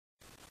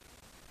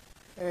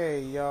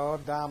Hey y'all,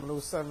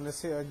 Dominoes 7 is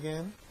here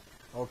again.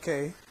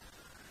 Okay,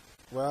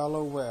 well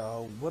oh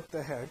well, what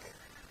the heck.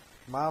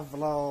 My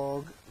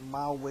vlog,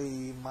 my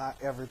way, my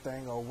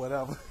everything or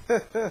whatever.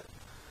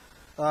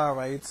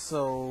 Alright,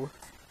 so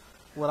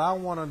what I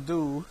want to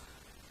do,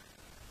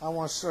 I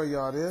want to show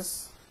y'all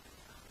this.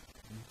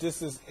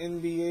 This is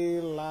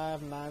NBA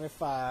Live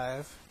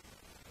 95.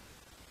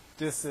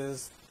 This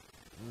is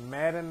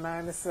Madden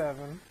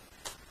 97.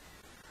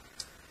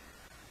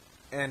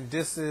 And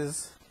this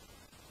is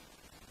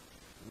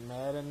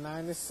Madden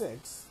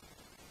 96.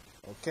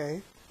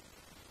 Okay?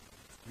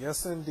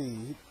 Yes,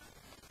 indeed.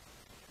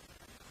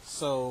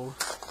 So,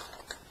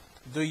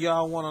 do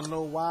y'all want to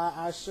know why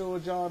I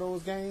showed y'all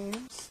those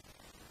games?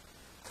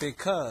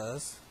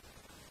 Because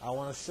I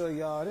want to show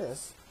y'all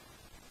this.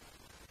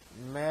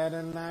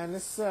 Madden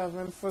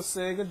 97 for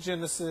Sega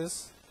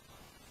Genesis.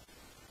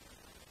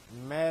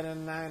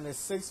 Madden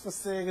 96 for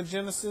Sega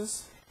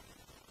Genesis.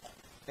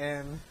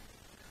 And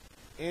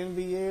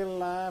NBA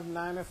Live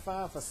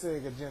 95 for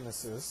Sega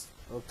Genesis.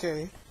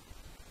 Okay.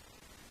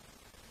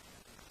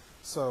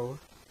 So,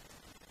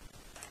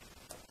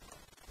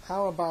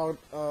 how about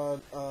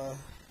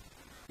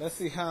let's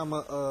see how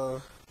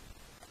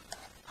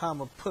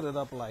I'ma put it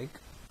up like.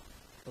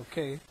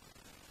 Okay.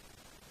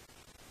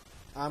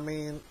 I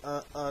mean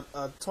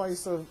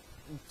twice of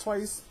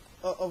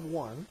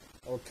one.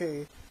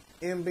 Okay.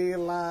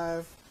 NBA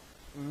Live,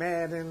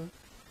 Madden,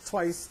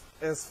 twice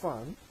as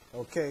fun.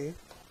 Okay.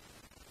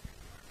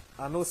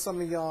 I know some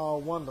of y'all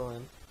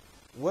wondering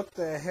what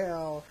the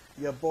hell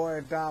your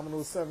boy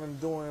Dominoes 7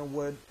 doing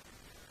with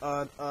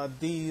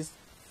these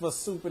for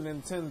Super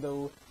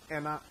Nintendo,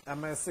 and I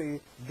might say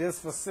this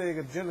for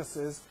Sega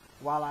Genesis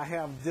while I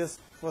have this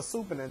for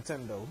Super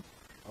Nintendo.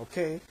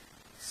 Okay,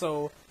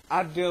 so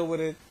I deal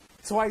with it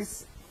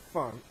twice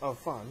fun.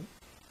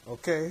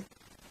 Okay,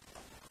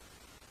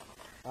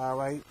 all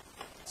right.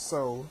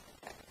 So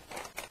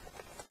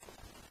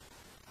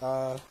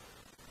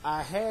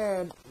I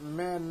had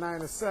Madden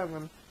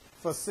 97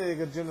 for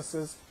Sega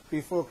Genesis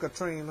before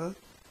Katrina,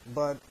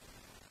 but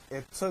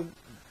it took,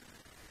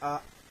 well,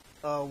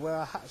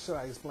 how should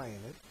I explain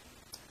it?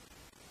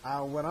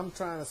 What I'm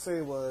trying to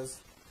say was,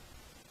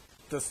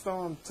 the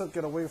storm took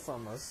it away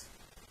from us,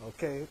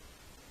 okay?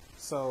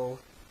 So,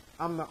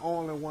 I'm the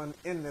only one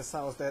in this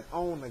house that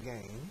owned the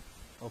game,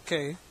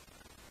 okay?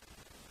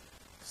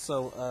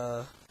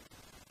 So,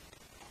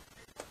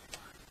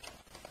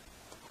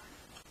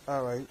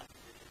 alright.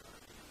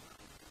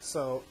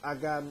 So I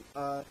got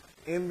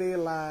NBA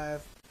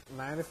Live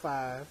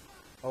 95.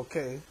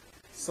 Okay,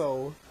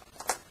 so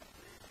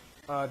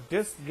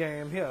this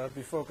game here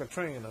before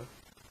Katrina.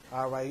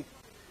 All right,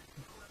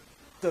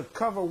 the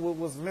cover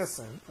was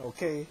missing.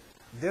 Okay,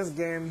 this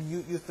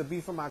game used to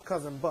be for my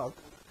cousin Buck,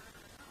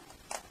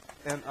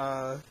 and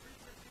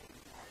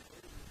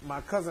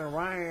my cousin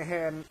Ryan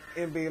had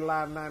NBA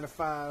Live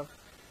 95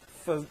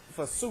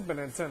 for Super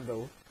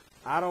Nintendo.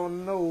 I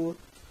don't know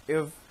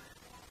if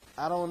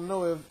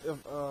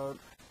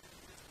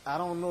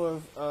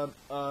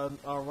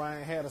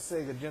Ryan had a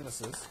Sega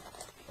Genesis.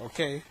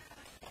 Okay.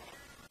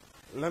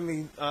 Let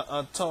me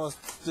toss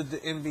the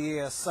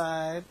NBA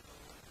aside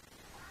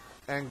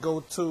and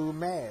go to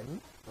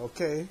Madden.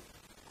 Okay.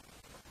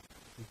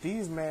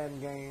 These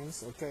Madden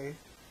games. Okay.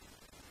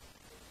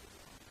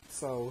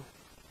 So,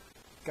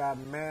 got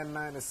Madden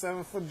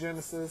 97 for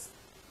Genesis,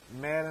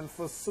 Madden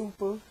for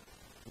Super,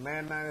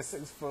 Madden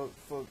 96 for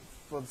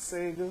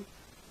Sega,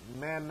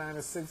 Madden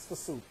 96 for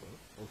Super.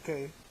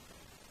 Okay,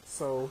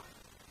 so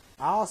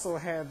I also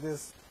had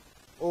this.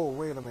 Oh,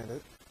 wait a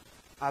minute!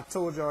 I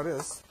told y'all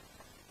this.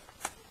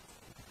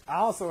 I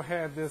also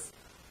had this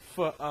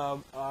for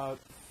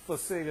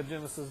Sega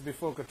Genesis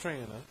before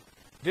Katrina.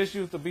 This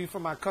used to be for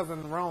my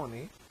cousin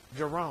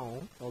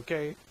Jerome.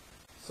 Okay,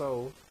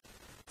 so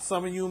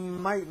some of you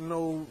might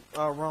know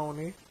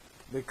Ronnie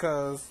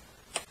because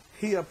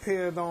he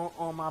appeared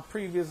on my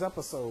previous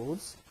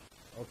episodes.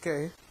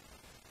 Okay.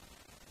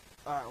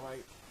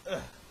 Alright,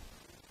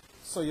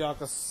 so y'all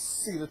can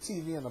see the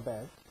TV in the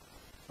back.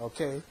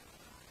 Okay,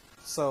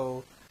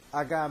 so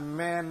I got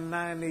Madden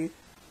 90,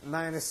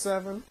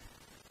 97,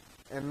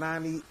 and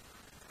 90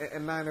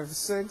 and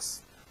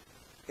 96,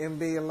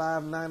 NBA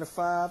Live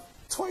 95,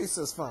 twice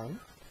as fun.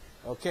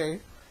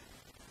 Okay,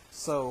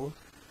 so,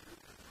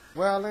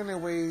 well,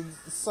 anyway,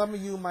 some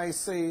of you might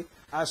say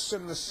I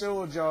shouldn't have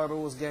showed y'all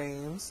those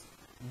games,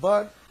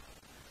 but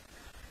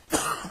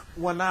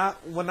when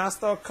I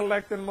start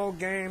collecting more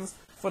games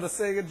for the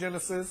Sega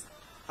Genesis,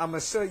 I'm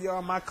gonna show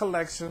y'all my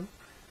collection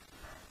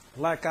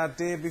like I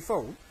did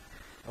before.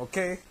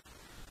 Okay,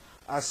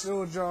 I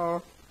showed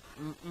y'all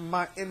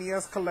my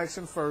NES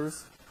collection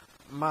first,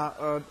 my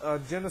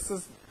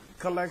Genesis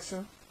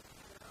collection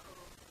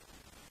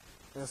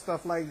and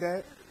stuff like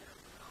that.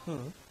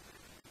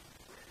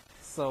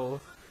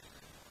 So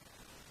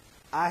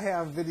I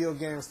have video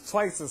games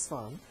twice as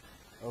fun.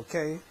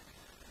 Okay,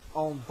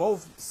 on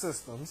both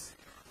systems.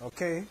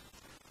 Okay,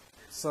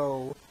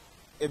 so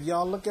if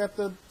y'all look at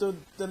the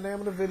name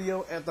of the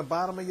video at the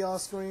bottom of y'all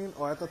screen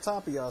or at the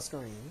top of y'all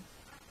screen,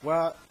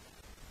 well,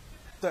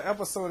 the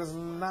episode is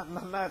not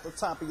at the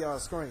top of y'all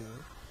screen.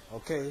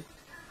 Okay.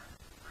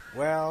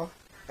 Well,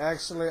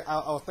 actually, I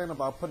was thinking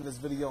about putting this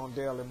video on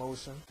Daily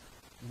Motion,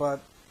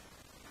 but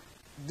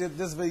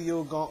this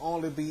video gonna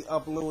only be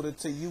uploaded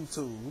to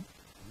YouTube,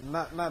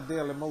 not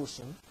Daily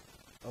Motion.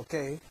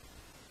 Okay.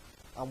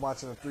 I'm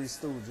watching the Three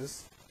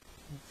Stooges.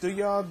 Do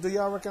y'all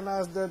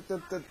recognize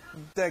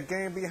that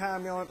game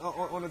behind me on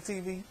the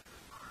TV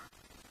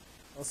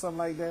or something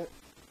like that?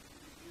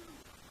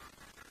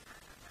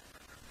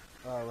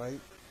 All right.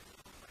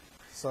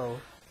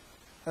 So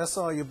that's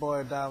all your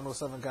boy Dominoes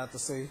 7 got to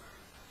say.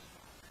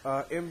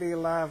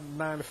 NBA Live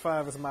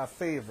 95 is my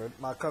favorite.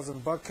 My cousin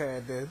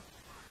Buckhead did.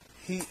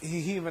 He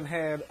even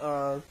had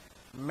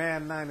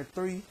Man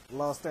 93,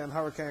 lost that in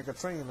Hurricane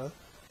Katrina,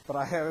 but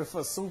I had it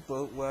for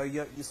Super. Well,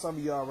 some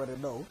of you already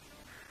know.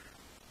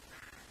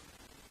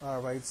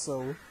 Alright,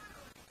 so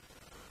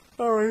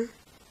alright,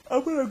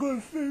 I'm gonna go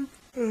to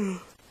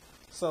sleep.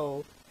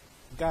 So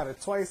got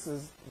it twice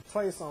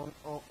on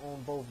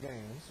both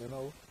games, you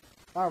know.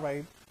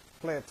 Alright,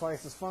 play it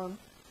twice as fun,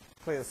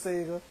 play a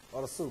Sega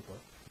or the Super.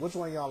 Which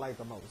one y'all like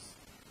the most?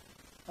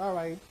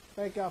 Alright,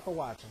 thank y'all for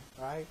watching.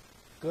 Alright,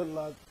 good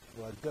luck.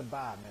 Well,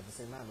 goodbye, man. To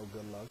say not no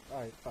good luck.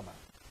 Alright, bye-bye.